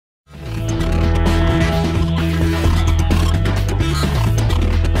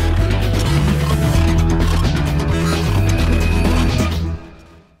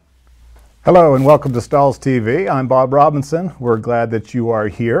Hello and welcome to Stahls TV. I'm Bob Robinson. We're glad that you are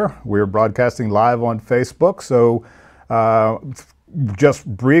here. We're broadcasting live on Facebook. So just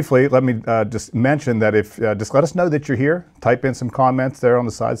briefly, let me just mention that if just let us know that you're here. Type in some comments there on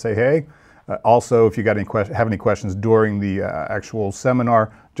the side. Say hey. Also, if you got have any questions during the actual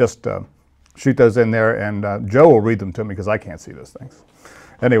seminar, just shoot those in there, and Joe will read them to me because I can't see those things.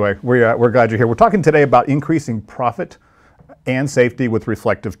 Anyway, we're glad you're here. We're talking today about increasing profit and safety with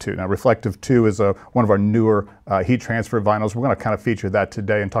Reflective 2. Now, Reflective 2 is one of our newer heat transfer vinyls. We're going to kind of feature that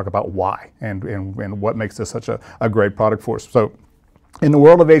today and talk about why and what makes this such a great product for us. So, in the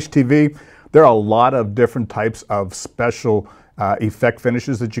world of HTV, there are a lot of different types of special effect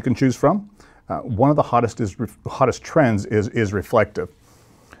finishes that you can choose from. One of the hottest trends is reflective.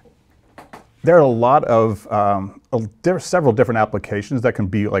 There are a lot of, there are several different applications that can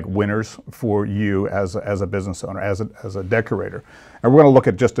be like winners for you as a business owner, as a decorator. And we're going to look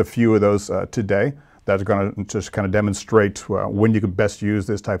at just a few of those today that are going to just kind of demonstrate when you can best use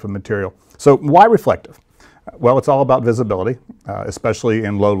this type of material. So why reflective? Well, it's all about visibility, especially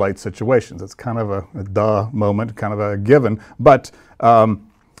in low light situations. It's kind of a duh moment, kind of a given. But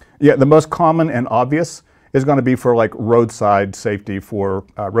yeah, the most common and obvious is going to be for like roadside safety for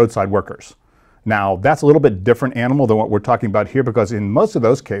roadside workers. Now, that's a little bit different animal than what we're talking about here, because in most of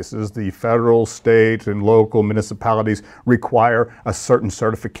those cases, the federal, state, and local municipalities require a certain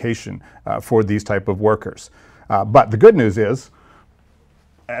certification for these type of workers. But the good news is,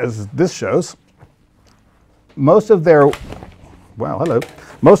 as this shows, most of their, well, hello,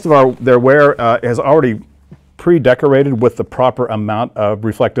 most of their wear is already pre-decorated with the proper amount of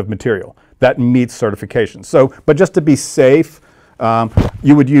reflective material that meets certification. So, but just to be safe,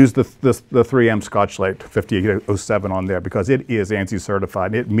 you would use the 3M Scotchlite 5807 on there because it is ANSI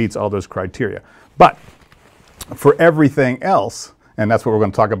certified. It meets all those criteria. But for everything else, and that's what we're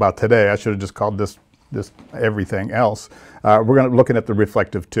going to talk about today, I should have just called this everything else. We're going to be looking at the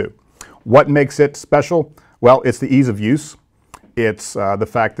Reflective 2. What makes it special? Well, it's the ease of use. It's the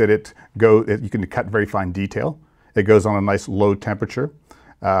fact that you can cut very fine detail. It goes on a nice low temperature.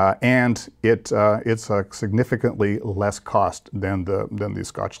 And it's significantly less cost than the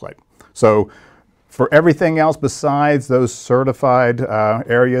Scotchlite. So for everything else besides those certified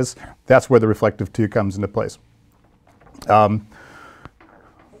areas, that's where the Reflective 2 comes into place.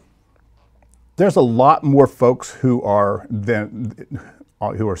 There's a lot more folks who are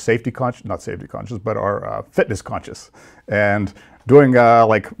safety conscious, not safety conscious, but are fitness conscious, and doing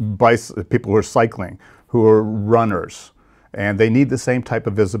like people who are cycling, who are runners. And they need the same type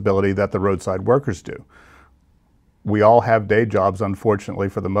of visibility that the roadside workers do. We all have day jobs, unfortunately,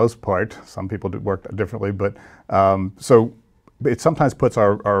 for the most part. Some people do work differently, but so it sometimes puts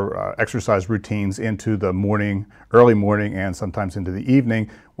our exercise routines into the morning, early morning, and sometimes into the evening,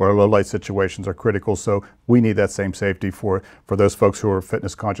 where low light situations are critical. So we need that same safety for those folks who are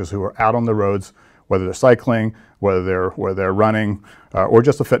fitness conscious, who are out on the roads, whether they're cycling, whether they're running, or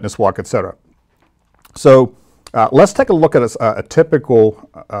just a fitness walk, etc. So let's take a look at a typical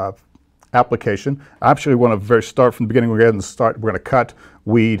application. I actually want to start from the beginning. We're going to cut,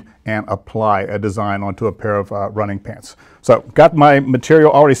 weed, and apply a design onto a pair of running pants. So got my material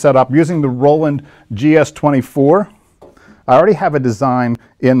already set up using the Roland GS24. I already have a design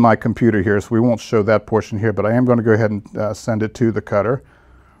in my computer here, so we won't show that portion here, but I am going to go ahead and send it to the cutter,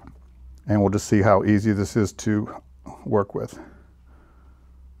 and we'll just see how easy this is to work with.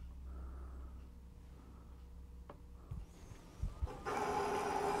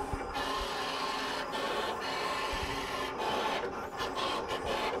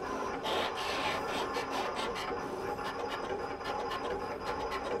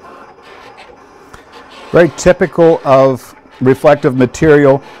 Very typical of reflective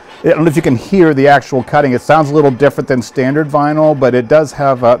material. I don't know if you can hear the actual cutting. It sounds a little different than standard vinyl, but it does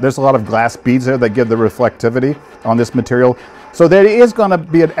have, there's a lot of glass beads there that give the reflectivity on this material. So there is going to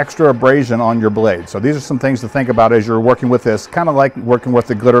be an extra abrasion on your blade. So these are some things to think about as you're working with this, kind of like working with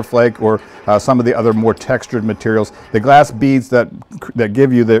the glitter flake or some of the other more textured materials. The glass beads that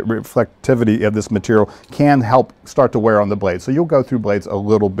give you the reflectivity of this material can help start to wear on the blade. So you'll go through blades a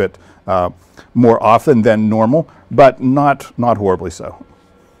little bit more often than normal, but not horribly so.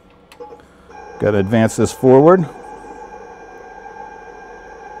 Got to advance this forward.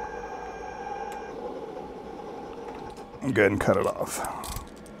 And go ahead and cut it off.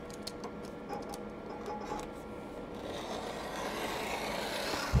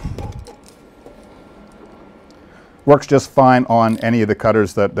 Works just fine on any of the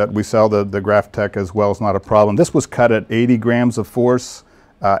cutters that we sell. The Graph Tech as well is not a problem. This was cut at 80 grams of force,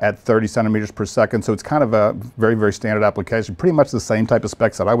 at 30 centimeters per second. So it's kind of a very, very standard application. Pretty much the same type of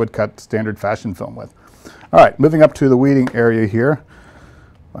specs that I would cut standard fashion film with. All right, moving up to the weeding area here.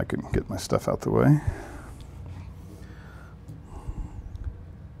 I can get my stuff out the way.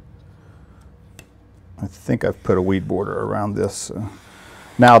 I think I've put a weed border around this.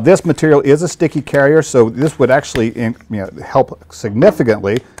 Now this material is a sticky carrier, so this would actually help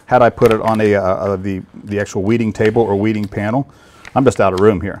significantly had I put it on the actual weeding table or weeding panel. I'm just out of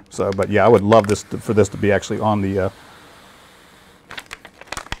room here, so but yeah, I would love this for this to be actually on the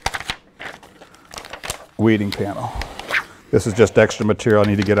weeding panel. This is just extra material I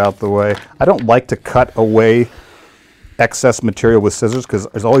need to get out the way. I don't like to cut away excess material with scissors because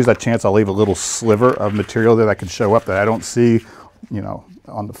there's always that chance I'll leave a little sliver of material there that could show up that I don't see, you know,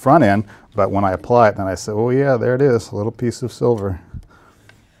 on the front end, but when I apply it, then I say, oh yeah, there it is, a little piece of silver.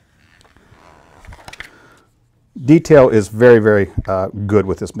 Detail is very, very good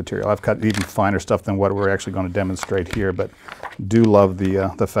with this material. I've cut even finer stuff than what we're actually going to demonstrate here, but do love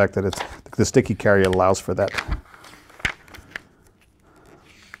the fact that the sticky carrier allows for that.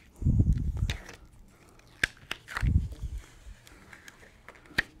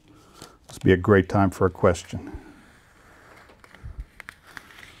 This would be a great time for a question.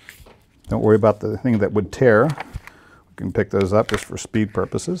 Don't worry about the thing that would tear. We can pick those up just for speed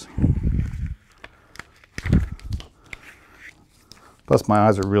purposes. Plus my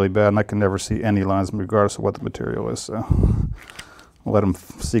eyes are really bad and I can never see any lines regardless of what the material is, so I'll let them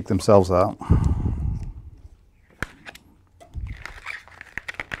seek themselves out.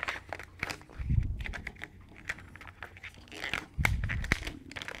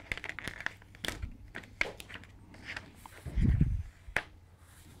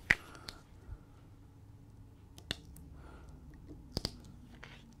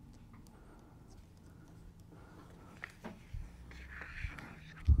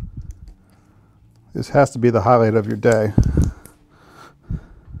 This has to be the highlight of your day.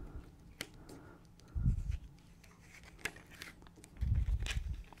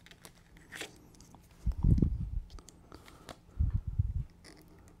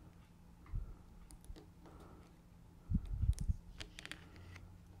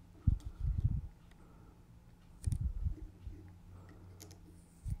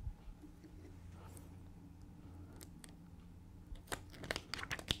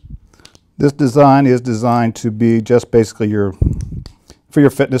 This design is designed to be just basically for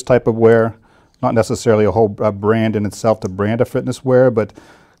your fitness type of wear, not necessarily a whole brand in itself to brand a fitness wear, but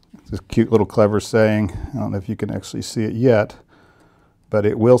this cute little clever saying, I don't know if you can actually see it yet, but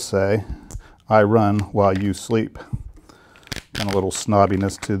it will say, I run while you sleep. And a little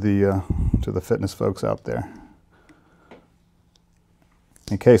snobbiness to the fitness folks out there.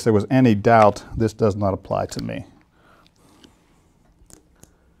 In case there was any doubt, this does not apply to me.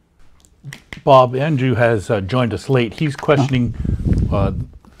 Bob, Andrew has joined us late. He's questioning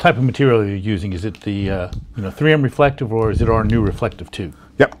type of material you're using. Is it the 3M reflective or is it our new reflective 2?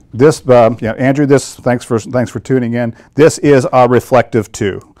 Yep. This, Andrew. Thanks for tuning in. This is our reflective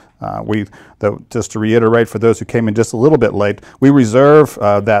 2. Just to reiterate for those who came in just a little bit late, we reserve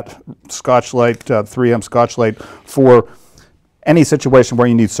that Scotchlite 3M Scotchlite for any situation where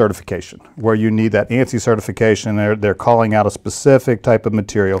you need certification, where you need that ANSI certification. They're calling out a specific type of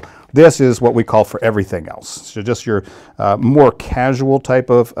material. This is what we call for everything else. So just your more casual type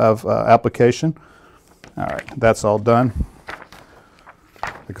of application. All right, that's all done.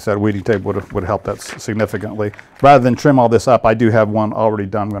 Like I said, a weeding tape would help that significantly. Rather than trim all this up, I do have one already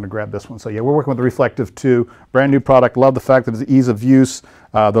done. I'm going to grab this one. So yeah, we're working with the Reflective 2, brand new product. Love the fact that it's ease of use,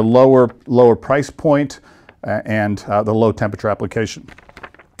 the lower price point, and the low temperature application.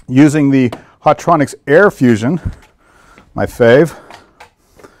 Using the Hotronics Air Fusion, my fave.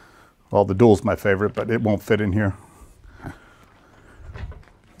 Well, the Dual's my favorite, but it won't fit in here. And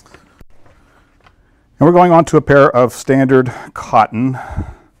we're going on to a pair of standard cotton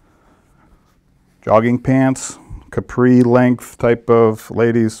jogging pants, capri length type of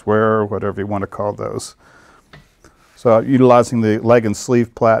ladies wear, whatever you want to call those. So utilizing the leg and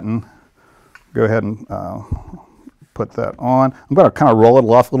sleeve platen, go ahead and put that on. I'm going to kind of roll it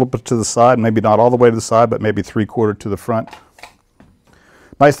off a little bit to the side, maybe not all the way to the side, but maybe 3/4 to the front.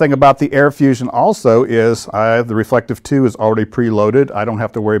 Nice thing about the Air Fusion also is the Reflective 2 is already preloaded. I don't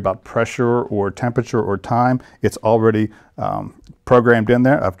have to worry about pressure or temperature or time. It's already programmed in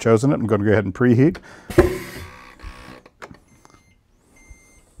there. I've chosen it. I'm going to go ahead and preheat.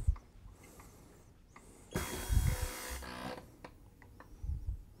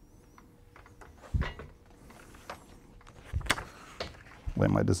 Lay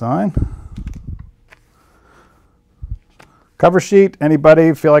my design. Cover sheet,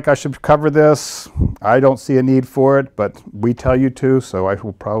 anybody feel like I should cover this? I don't see a need for it, but we tell you to, so I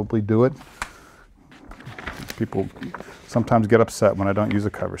will probably do it. People sometimes get upset when I don't use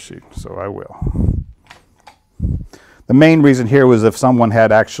a cover sheet, so I will. The main reason here was if someone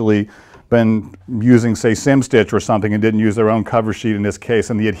had actually been using, say, SimStitch or something and didn't use their own cover sheet in this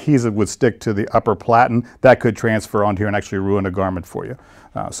case, and the adhesive would stick to the upper platen, that could transfer onto here and actually ruin a garment for you.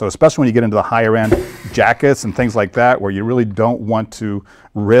 So especially when you get into the higher end jackets and things like that, where you really don't want to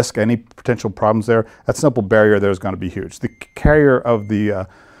risk any potential problems there, that simple barrier there is going to be huge. The carrier of the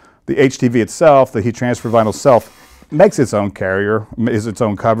HTV itself, the heat transfer vinyl itself, makes its own carrier, is its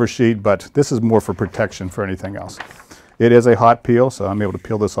own cover sheet, but this is more for protection for anything else. It is a hot peel, so I'm able to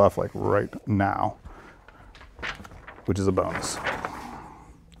peel this off like right now, which is a bonus.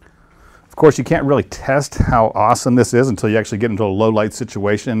 Of course, you can't really test how awesome this is until you actually get into a low light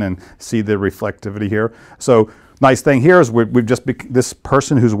situation and see the reflectivity here. So nice thing here is this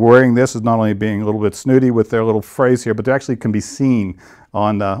person who's wearing this is not only being a little bit snooty with their little phrase here, but they actually can be seen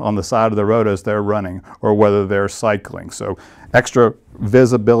on the side of the road as they're running or whether they're cycling. So extra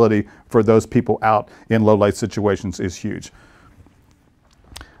visibility for those people out in low light situations is huge.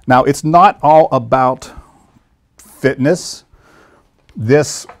 Now, it's not all about fitness.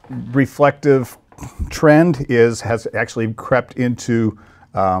 This reflective trend has actually crept into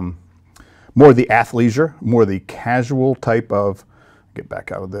more the athleisure, more the casual type of, get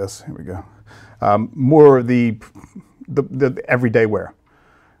back out of this, here we go, more the everyday wear.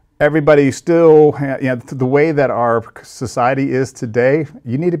 Everybody still, the way that our society is today,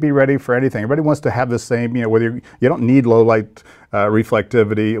 you need to be ready for anything. Everybody wants to have the same, whether you don't need low light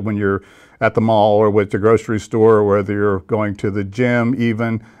reflectivity when you're at the mall or with the grocery store, or whether you're going to the gym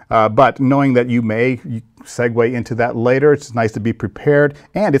even. But knowing that you may segue into that later, it's nice to be prepared,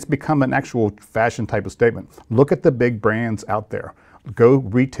 and it's become an actual fashion type of statement. Look at the big brands out there. Go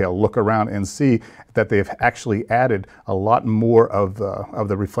retail, look around and see that they've actually added a lot more of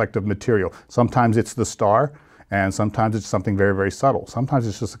the reflective material. Sometimes it's the star, and sometimes it's something very, very subtle. Sometimes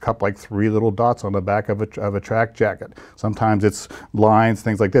it's just a couple, like 3 little dots on the back of a track jacket. Sometimes it's lines,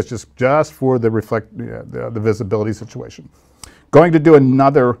 things like this, just for the the visibility situation. Going to do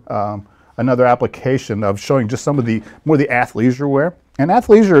another application of showing just some of the more the athleisure wear. And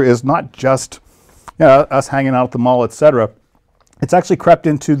athleisure is not just us hanging out at the mall, etc. It's actually crept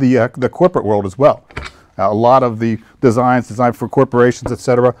into the corporate world as well. A lot of the designs designed for corporations,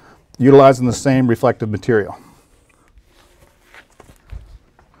 etc., utilizing the same reflective material.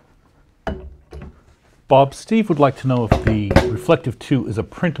 Bob, Steve would like to know if the Reflective 2 is a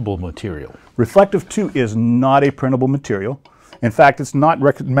printable material. Reflective 2 is not a printable material. In fact, it's not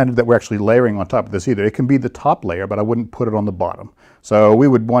recommended that we're actually layering on top of this either. It can be the top layer, but I wouldn't put it on the bottom. So we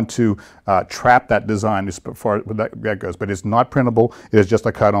would want to trap that design as far as that goes, but it's not printable. It is just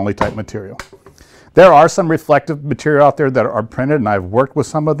a cut-only type material. There are some reflective material out there that are printed, and I've worked with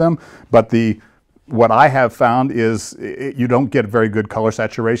some of them, but what I have found is you don't get very good color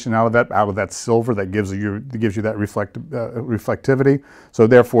saturation out of that silver that gives you that reflectivity. So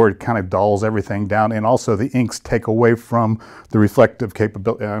therefore, it kind of dulls everything down, and also the inks take away from the reflective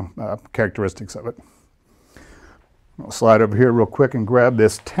characteristics of it. I'll slide over here real quick and grab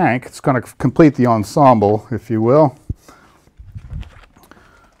this tank. It's going to complete the ensemble, if you will.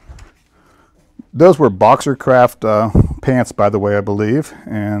 Those were Boxercraft pants, by the way, I believe,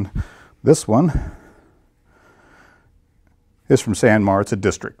 and this one is from Sanmar. It's a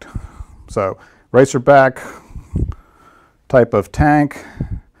district. So racer back type of tank.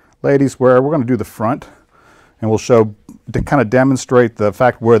 Ladies wear, we're going to do the front, and we'll show to kind of demonstrate the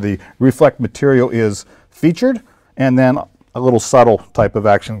fact where the reflect material is featured, and then a little subtle type of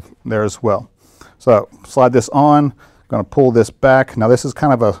action there as well. So slide this on, I'm going to pull this back. Now this is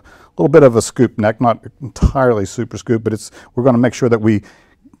kind of a little bit of a scoop neck, not entirely super scoop, but we're going to make sure that we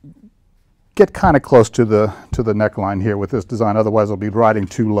get kind of close to the neckline here with this design, otherwise it'll be riding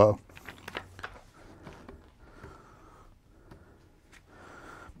too low.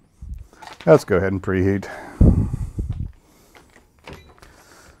 Let's go ahead and preheat.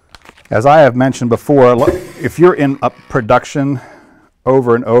 As I have mentioned before, if you're in production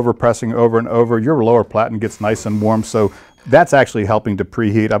over and over, pressing over and over, your lower platen gets nice and warm, so that's actually helping to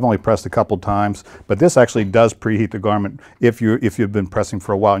preheat. I've only pressed a couple times, but this actually does preheat the garment if you've been pressing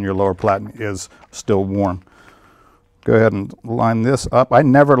for a while and your lower platen is still warm. Go ahead and line this up. I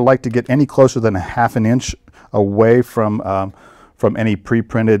never like to get any closer than .5 inch away from any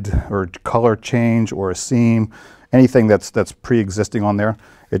pre-printed or color change or a seam, anything that's pre-existing on there.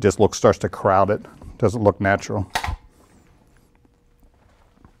 It just starts to crowd it. Doesn't look natural.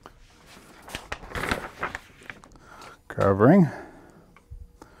 covering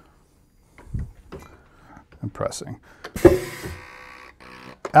and pressing.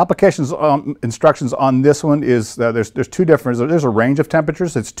 Applications instructions on this one is there's two different. There's a range of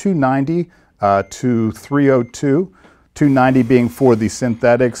temperatures. It's 290 to 302. 290 being for the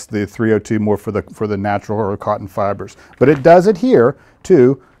synthetics, the 302 more for the natural or cotton fibers. But it does adhere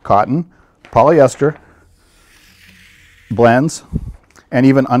to cotton, polyester, blends, and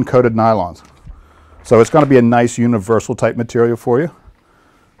even uncoated nylons. So it's going to be a nice universal type material for you.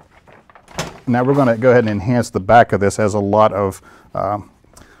 Now we're going to go ahead and enhance the back of this. It has a lot of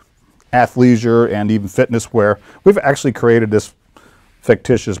athleisure and even fitness wear. We've actually created this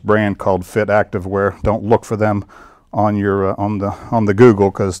fictitious brand called Fit Activewear. Don't look for them on your on the Google,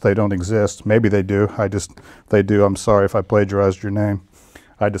 because they don't exist. Maybe they do. They do. I'm sorry if I plagiarized your name.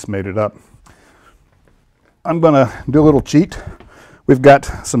 I just made it up. I'm going to do a little cheat. We've got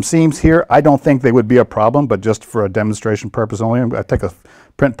some seams here. I don't think they would be a problem, but just for a demonstration purpose only, I'm going to take a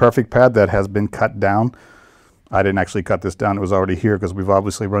Print Perfect pad that has been cut down. I didn't actually cut this down. It was already here because we've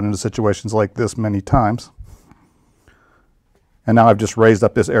obviously run into situations like this many times. And now I've just raised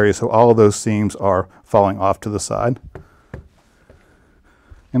up this area so all of those seams are falling off to the side.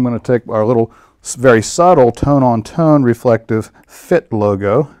 I'm going to take our little very subtle tone-on-tone reflective fit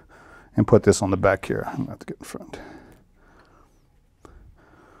logo and put this on the back here. I'm going to have to get in front.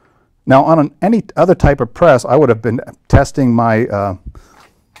 Now on any other type of press, I would have been testing my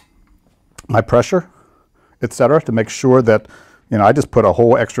my pressure, etc., to make sure that, you know, I just put a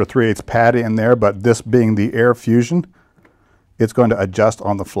whole extra 3/8 pad in there, but this being the air fusion, it's going to adjust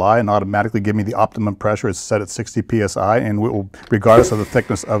on the fly and automatically give me the optimum pressure. It's set at 60 psi, and it will, regardless of the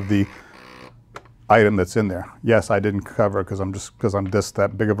thickness of the item that's in there. Yes, I didn't cover because I'm just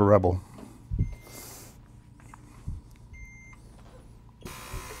that big of a rebel.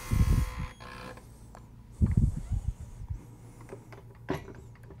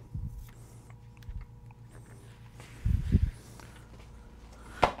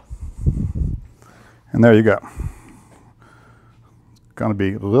 And there you go. Going to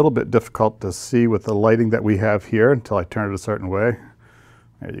be a little bit difficult to see with the lighting that we have here until I turn it a certain way.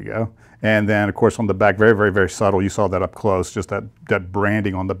 There you go. And then, of course, on the back, very, very, very subtle. You saw that up close, just that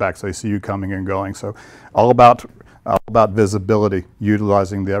branding on the back, so you see you coming and going. So all about visibility,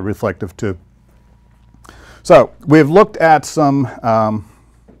 utilizing the reflective tube. So we've looked at some,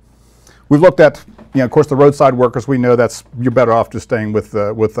 you know, of course, the roadside workers. We know you're better off just staying with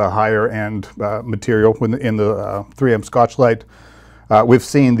the higher end material in the 3M Scotchlite. We've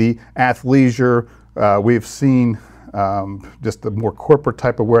seen the athleisure. We've seen just the more corporate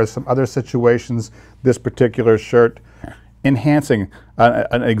type of wear. Some other situations. This particular shirt, enhancing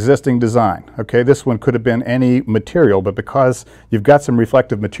an existing design. Okay, this one could have been any material, but because you've got some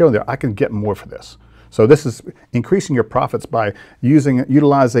reflective material there, I can get more for this. So this is increasing your profits by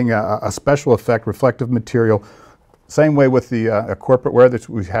utilizing a special effect reflective material. Same way with the corporate wear that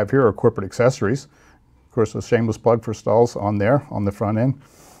we have here, or corporate accessories. Of course, a shameless plug for Stahls on there, on the front end.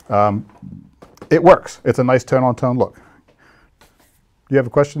 It works. It's a nice tone-on-tone look. Do you have a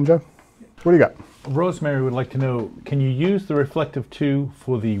question, Joe? What do you got? Rosemary would like to know, can you use the reflective 2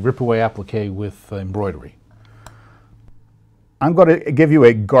 for the rip-away applique with embroidery? I'm going to give you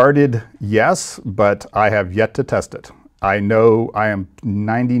a guarded yes, but I have yet to test it. I know I am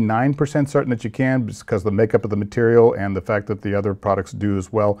 99% certain that you can, because of the makeup of the material and the fact that the other products do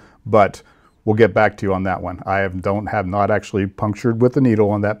as well, but we'll get back to you on that one. I have not actually punctured with the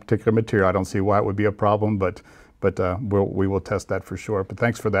needle on that particular material. I don't see why it would be a problem, but we will test that for sure. But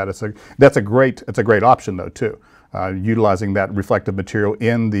thanks for that. It's a great option though too. Utilizing that reflective material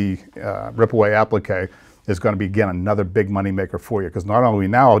in the rip-away applique is going to be, again, another big money maker for you, because not only are we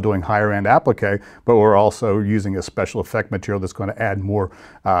now doing higher end applique, but we're also using a special effect material that's going to add more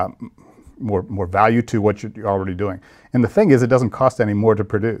value to what you're already doing. And the thing is, it doesn't cost any more to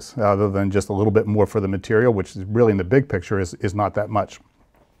produce, other than just a little bit more for the material, which is really, in the big picture, is not that much.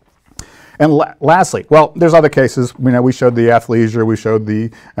 And lastly, well, there's other cases. You know, we showed the athleisure, we showed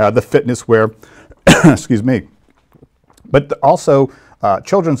the fitness wear, excuse me, but also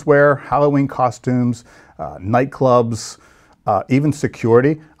children's wear, Halloween costumes, nightclubs, even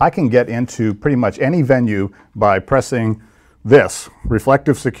security. I can get into pretty much any venue by pressing this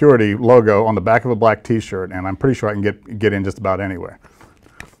reflective security logo on the back of a black t-shirt, and I'm pretty sure I can get in just about anywhere.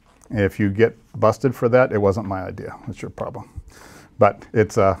 If you get busted for that, it wasn't my idea. That's your problem. But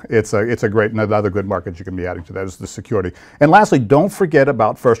it's a great, another good market you can be adding to that is the security. And lastly, don't forget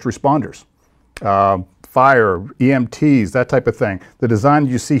about first responders. Fire, EMTs, that type of thing. The design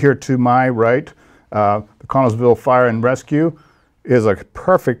you see here to my right, the Connellsville Fire and Rescue, is a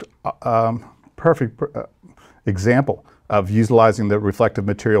perfect example of utilizing the reflective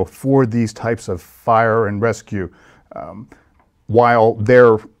material for these types of fire and rescue. While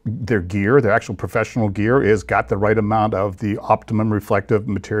their gear, their actual professional gear, is got the right amount of the optimum reflective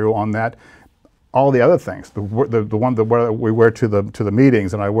material on that, all the other things, the one that we wear to the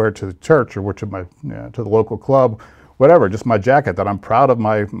meetings, and I wear to the church, or wear to my to the local club, whatever, just my jacket that I'm proud of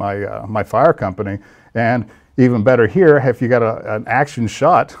my fire company. And even better here, if you got an action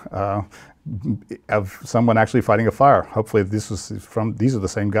shot of someone actually fighting a fire. Hopefully these are the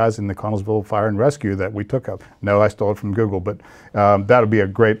same guys in the Connellsville Fire and Rescue that we took up. No, I stole it from Google, but that would be a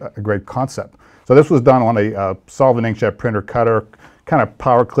great concept. So this was done on a solvent inkjet printer cutter, kind of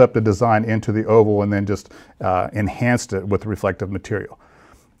power clipped the design into the oval and then just enhanced it with reflective material.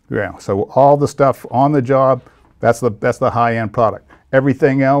 Yeah, so all the stuff on the job, that's the high-end product.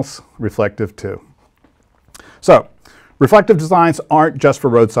 Everything else, reflective too. So, reflective designs aren't just for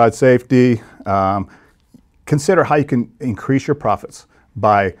roadside safety. Consider how you can increase your profits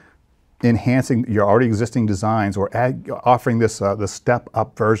by enhancing your already existing designs, or offering this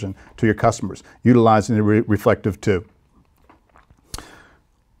step-up version to your customers, utilizing the reflective too.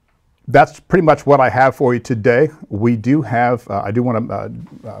 That's pretty much what I have for you today. We do have, I do want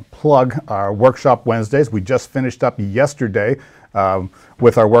to plug our Workshop Wednesdays. We just finished up yesterday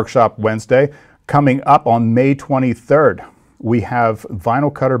with our Workshop Wednesday. Coming up on May 23rd, we have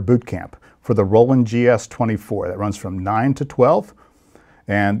Vinyl Cutter Boot Camp for the Roland GS24. That runs from 9 to 12.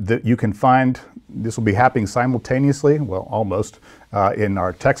 And you can find, this will be happening simultaneously, well, almost, in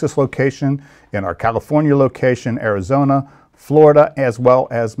our Texas location, in our California location, Arizona, Florida, as well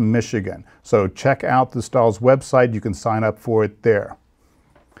as Michigan. So check out the Stahls website. You can sign up for it there.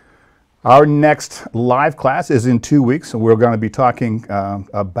 Our next live class is in 2 weeks, and we're going to be talking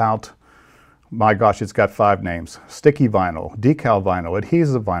about, my gosh, it's got 5 names: sticky vinyl, decal vinyl,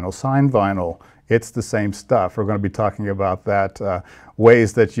 adhesive vinyl, sign vinyl. It's the same stuff. We're going to be talking about that,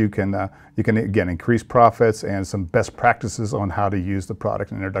 ways that you can again increase profits, and some best practices on how to use the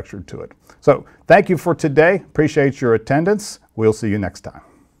product and introduction to it. So thank you for today. Appreciate your attendance. We'll see you next time.